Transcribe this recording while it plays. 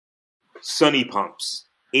Sunny pumps.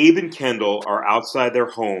 Abe and Kendall are outside their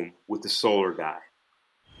home with the solar guy.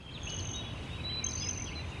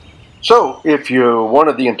 So, if you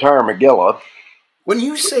wanted the entire Megillah... When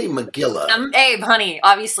you say Megillah... Abe, honey,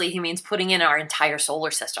 obviously he means putting in our entire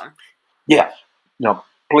solar system. Yes. Now,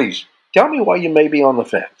 please, tell me why you may be on the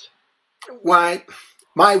fence. Why,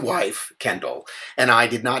 my wife, Kendall, and I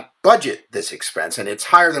did not budget this expense, and it's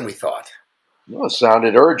higher than we thought. Well, it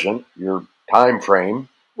sounded urgent, your time frame.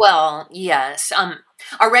 Well, yes.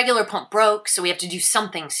 Our regular pump broke, so we have to do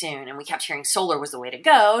something soon, and we kept hearing solar was the way to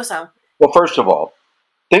go, so... Well, first of all,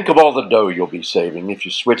 think of all the dough you'll be saving if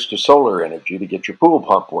you switch to solar energy to get your pool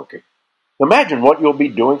pump working. Imagine what you'll be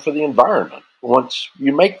doing for the environment once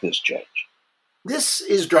you make this change. This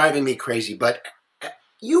is driving me crazy, but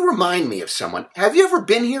you remind me of someone. Have you ever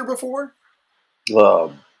been here before?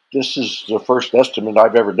 This is the first estimate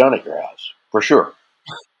I've ever done at your house, for sure.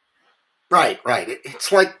 Right.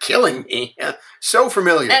 It's like killing me. So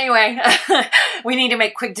familiar. Anyway, we need to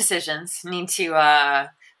make quick decisions. Need to,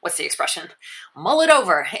 what's the expression? Mull it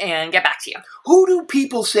over and get back to you. Who do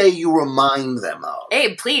people say you remind them of?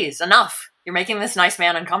 Abe, please, enough. You're making this nice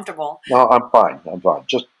man uncomfortable. No, I'm fine.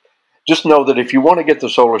 Just know that if you want to get the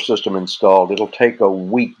solar system installed, it'll take a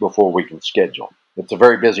week before we can schedule. It's a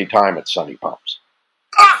very busy time at Sunny Pumps.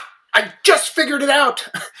 I just figured it out.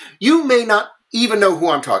 You may not even know who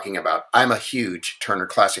I'm talking about. I'm a huge Turner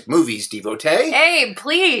Classic Movies devotee. Abe,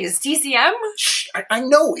 please, TCM? Shh, I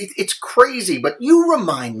know, it's crazy, but you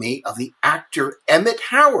remind me of the actor Emmett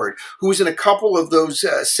Howard, who was in a couple of those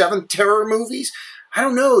Seventh Terror movies. I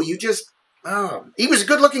don't know, he was a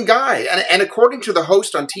good-looking guy, and according to the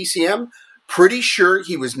host on TCM, pretty sure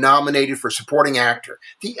he was nominated for supporting actor.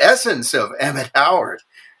 The essence of Emmett Howard.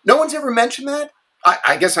 No one's ever mentioned that?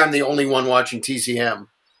 I guess I'm the only one watching TCM.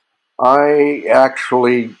 I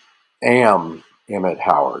actually am Emmett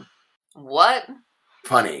Howard. What?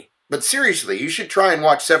 Funny. But seriously, you should try and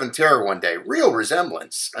watch Seventh Terror one day. Real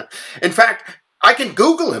resemblance. In fact, I can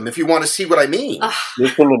Google him if you want to see what I mean.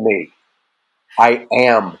 Listen to me. I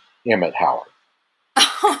am Emmett Howard.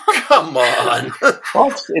 Come on.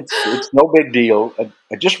 Well, it's no big deal.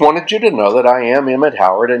 I just wanted you to know that I am Emmett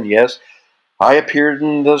Howard, and yes, I appeared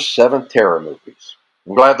in the Seventh Terror movies.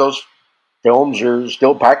 I'm glad those films are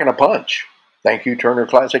still packing a punch. Thank you, Turner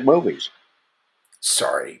Classic Movies.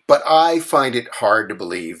 Sorry, but I find it hard to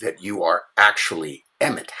believe that you are actually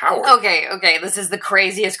Emmett Howard. Okay, this is the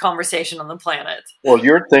craziest conversation on the planet. Well,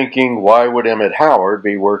 you're thinking, why would Emmett Howard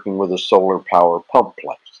be working with a solar power pump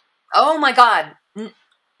place? Oh my God.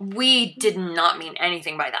 We did not mean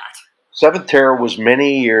anything by that. Seventh Terror was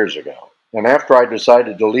many years ago, and after I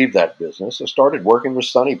decided to leave that business, I started working with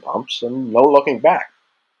Sunny Pumps, and no looking back.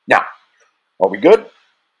 Now, are we good?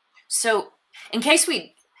 So, in case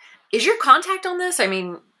is your contact on this? I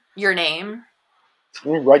mean, your name?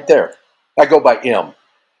 Right there. I go by M,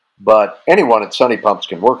 but anyone at Sunny Pumps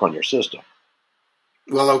can work on your system.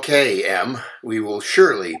 Well, okay, M. We will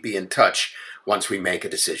surely be in touch once we make a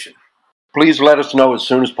decision. Please let us know as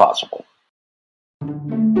soon as possible.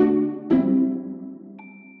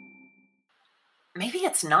 Maybe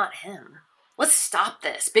it's not him. Let's stop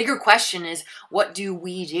this. Bigger question is, what do?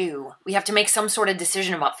 We have to make some sort of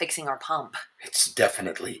decision about fixing our pump. It's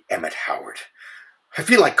definitely Emmett Howard. I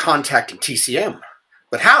feel like contacting TCM.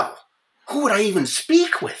 But how? Who would I even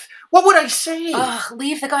speak with? What would I say?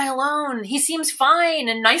 Leave the guy alone. He seems fine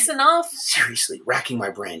and nice enough. Seriously, racking my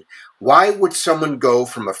brain. Why would someone go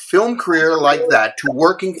from a film career like that to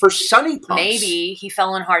working for Sunny Pumps? Maybe he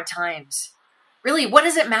fell on hard times. Really, what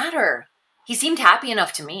does it matter? He seemed happy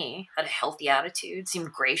enough to me, had a healthy attitude,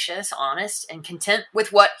 seemed gracious, honest, and content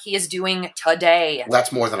with what he is doing today.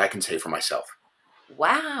 That's more than I can say for myself.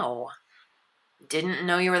 Wow. Didn't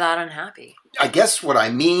know you were that unhappy. I guess what I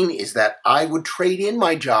mean is that I would trade in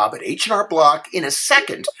my job at H&R Block in a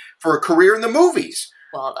second for a career in the movies.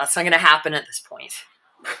 Well, that's not going to happen at this point.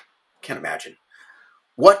 Can't imagine.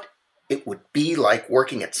 What it would be like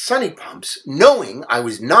working at Sunny Pumps, knowing I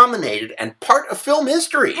was nominated and part of film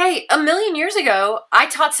history. Hey, 1,000,000 years ago, I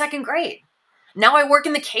taught second grade. Now I work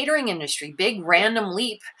in the catering industry. Big random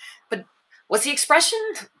leap. But what's the expression?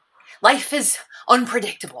 Life is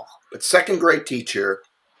unpredictable. But second grade teacher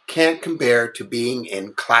can't compare to being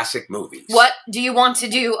in classic movies. What do you want to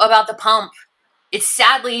do about the pump? It's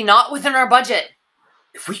sadly not within our budget.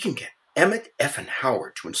 If we can get Emmett effing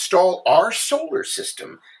Howard to install our solar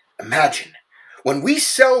system, imagine, when we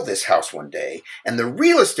sell this house one day and the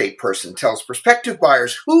real estate person tells prospective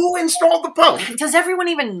buyers who installed the pump. Does everyone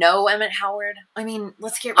even know Emmett Howard? I mean,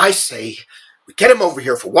 let's get... I say we get him over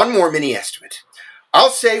here for one more mini estimate. I'll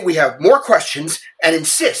say we have more questions and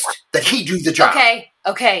insist that he do the job.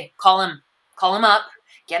 Okay. Call him up.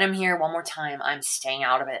 Get him here one more time. I'm staying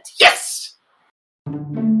out of it. Yes!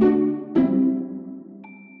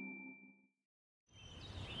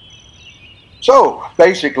 So,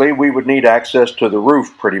 basically, we would need access to the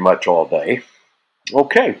roof pretty much all day.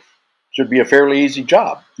 Okay, should be a fairly easy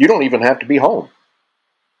job. You don't even have to be home.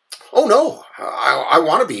 Oh, no. I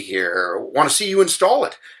want to be here. Want to see you install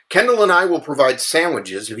it. Kendall and I will provide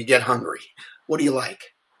sandwiches if you get hungry. What do you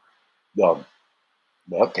like? Well,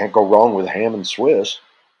 can't go wrong with ham and Swiss.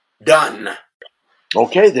 Done.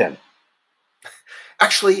 Okay, then.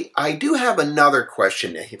 Actually, I do have another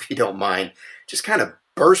question, if you don't mind. Just kind of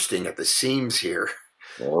bursting at the seams here.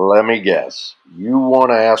 Let me guess. You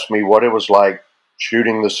want to ask me what it was like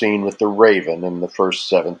shooting the scene with the Raven in the first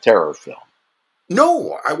Seventh Terror film?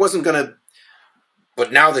 No, I wasn't going to.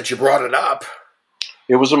 But now that you brought it up.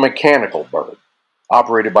 It was a mechanical bird,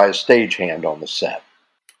 operated by a stagehand on the set.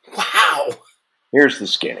 Wow. Here's the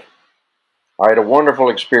skinny. I had a wonderful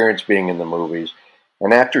experience being in the movies,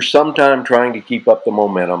 and after some time trying to keep up the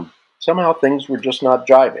momentum, somehow things were just not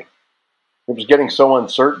jiving. It was getting so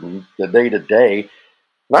uncertain, the day-to-day,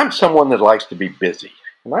 and I'm someone that likes to be busy,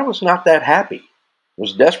 and I was not that happy. I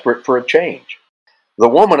was desperate for a change. The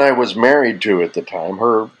woman I was married to at the time,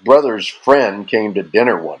 her brother's friend came to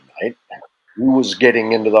dinner one night. He was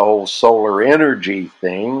getting into the whole solar energy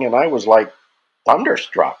thing, and I was like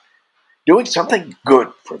thunderstruck, doing something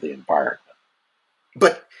good for the environment.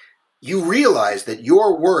 But you realize that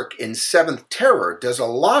your work in Seventh Terror does a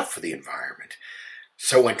lot for the environment.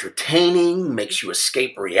 So entertaining, makes you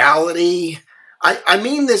escape reality. I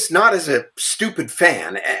mean this not as a stupid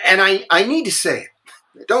fan, and I need to say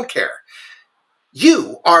it. Don't care.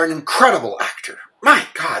 You are an incredible actor. My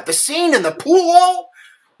God, the scene in the pool hall?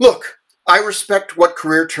 Look, I respect what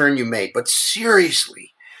career turn you made, but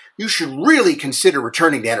seriously, you should really consider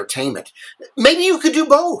returning to entertainment. Maybe you could do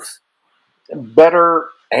both. Better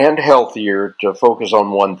and healthier to focus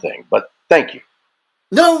on one thing, but thank you.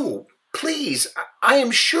 No, please. I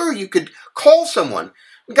am sure you could call someone.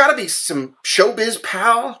 Gotta be some showbiz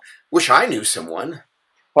pal. Wish I knew someone.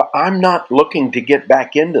 But I'm not looking to get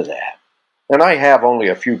back into that. And I have only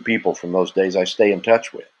a few people from those days I stay in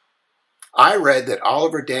touch with. I read that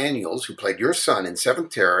Oliver Daniels, who played your son in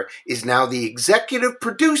Seventh Terror, is now the executive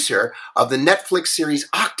producer of the Netflix series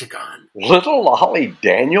Octagon. Little Ollie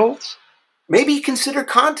Daniels? Maybe consider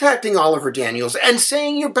contacting Oliver Daniels and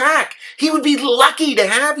saying you're back. He would be lucky to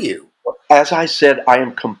have you. As I said, I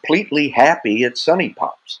am completely happy at Sunny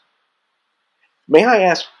Pops. May I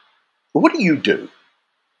ask, what do you do?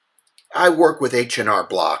 I work with H&R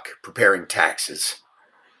Block, preparing taxes.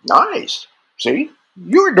 Nice. See,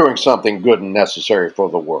 you're doing something good and necessary for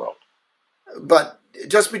the world. But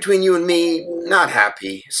just between you and me, not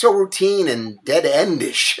happy. So routine and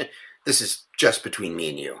dead-endish. This is just between me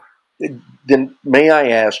and you. Then may I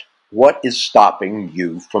ask, what is stopping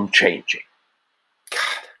you from changing?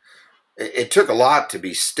 God, it took a lot to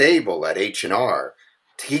be stable at H&R.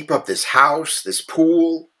 To keep up this house, this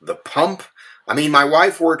pool, the pump. I mean, my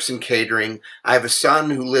wife works in catering. I have a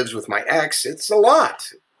son who lives with my ex. It's a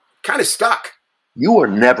lot. Kind of stuck. You are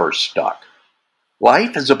never stuck.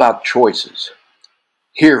 Life is about choices.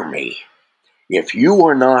 Hear me. If you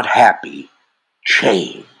are not happy,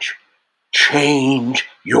 change. Change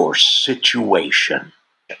your situation.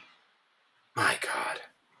 My God.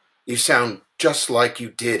 You sound just like you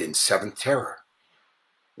did in Seventh Terror.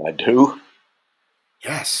 I do?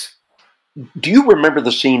 Yes. Do you remember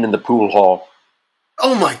the scene in the pool hall?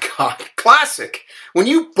 Oh my God, classic. When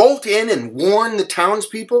you bolt in and warn the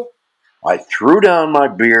townspeople? I threw down my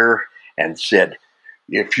beer and said,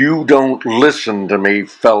 if you don't listen to me,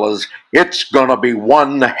 fellas, it's gonna be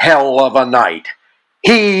one hell of a night.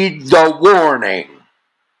 Heed the warning.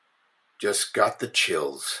 Just got the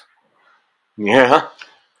chills. Yeah,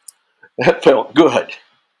 that felt good.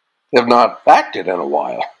 Have not acted in a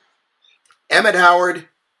while. Emmett Howard,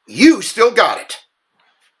 you still got it.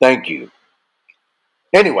 Thank you.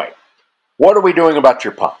 Anyway, what are we doing about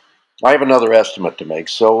your pump? I have another estimate to make,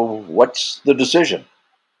 so what's the decision?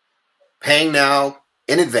 Paying now,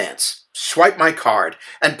 in advance. Swipe my card.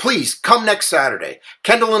 And please, come next Saturday.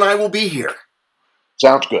 Kendall and I will be here.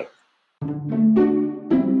 Sounds good.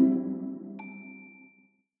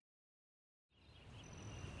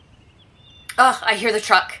 I hear the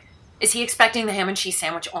truck. Is he expecting the ham and cheese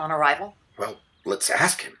sandwich on arrival? Well, let's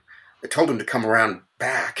ask him. I told him to come around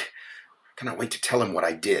back. I cannot wait to tell him what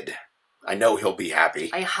I did. I know he'll be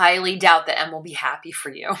happy. I highly doubt that Em will be happy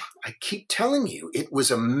for you. I keep telling you, it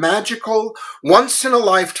was a magical,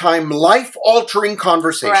 once-in-a-lifetime, life-altering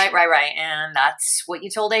conversation. Right. And that's what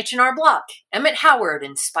you told H&R Block. Emmett Howard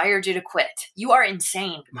inspired you to quit. You are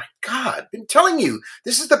insane. My God, I've been telling you,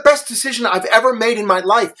 this is the best decision I've ever made in my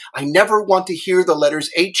life. I never want to hear the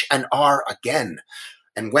letters H and R again.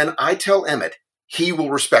 And when I tell Emmett, he will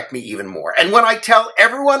respect me even more. And when I tell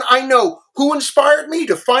everyone I know who inspired me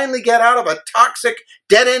to finally get out of a toxic,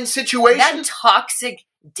 dead-end situation... That toxic,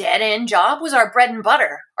 dead-end job was our bread and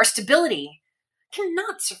butter, our stability.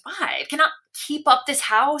 Cannot survive, cannot keep up this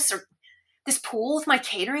house or this pool with my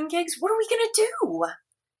catering gigs. What are we going to do?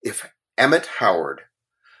 If Emmett Howard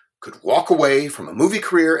could walk away from a movie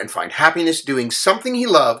career and find happiness doing something he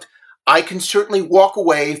loved, I can certainly walk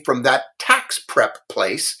away from that tax prep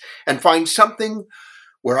place and find something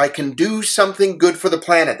where I can do something good for the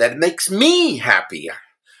planet that makes me happy.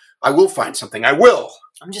 I will find something. I will.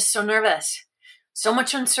 I'm just so nervous. So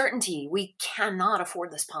much uncertainty. We cannot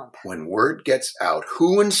afford this pump. When word gets out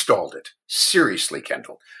who installed it, seriously,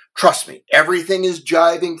 Kendall, trust me, everything is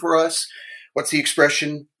jiving for us. What's the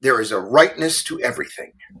expression? There is a rightness to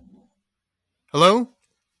everything. Hello?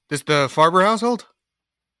 This the Farber household?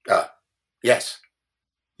 Yes.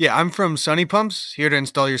 Yeah, I'm from Sunny Pumps, here to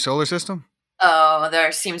install your solar system. Oh,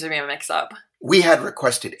 there seems to be a mix-up. We had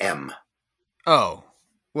requested M. Oh,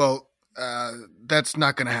 well, that's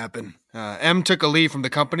not gonna happen. M took a leave from the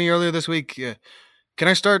company earlier this week. Can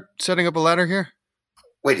I start setting up a ladder here?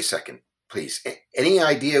 Wait a second, please. Any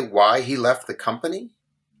idea why he left the company?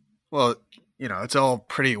 Well, it's all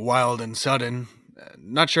pretty wild and sudden.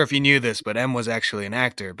 Not sure if you knew this, but M was actually an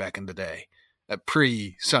actor back in the day.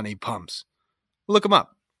 Pre-Sunny Pumps. Look him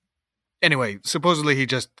up. Anyway, supposedly he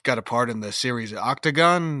just got a part in the series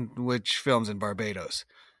Octagon, which films in Barbados.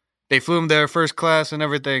 They flew him there first class and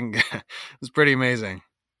everything. It was pretty amazing.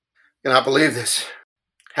 Cannot believe this.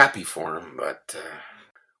 Happy for him, but...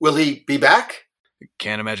 will he be back?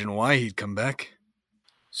 Can't imagine why he'd come back.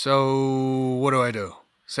 So, what do I do?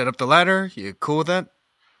 Set up the ladder? You cool with that?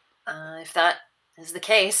 If that is the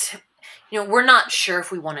case... we're not sure if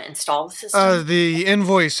we want to install the system. The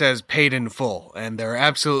invoice says paid in full, and there are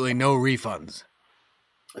absolutely no refunds.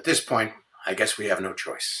 At this point, I guess we have no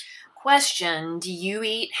choice. Question, do you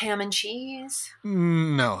eat ham and cheese?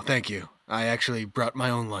 No, thank you. I actually brought my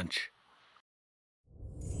own lunch.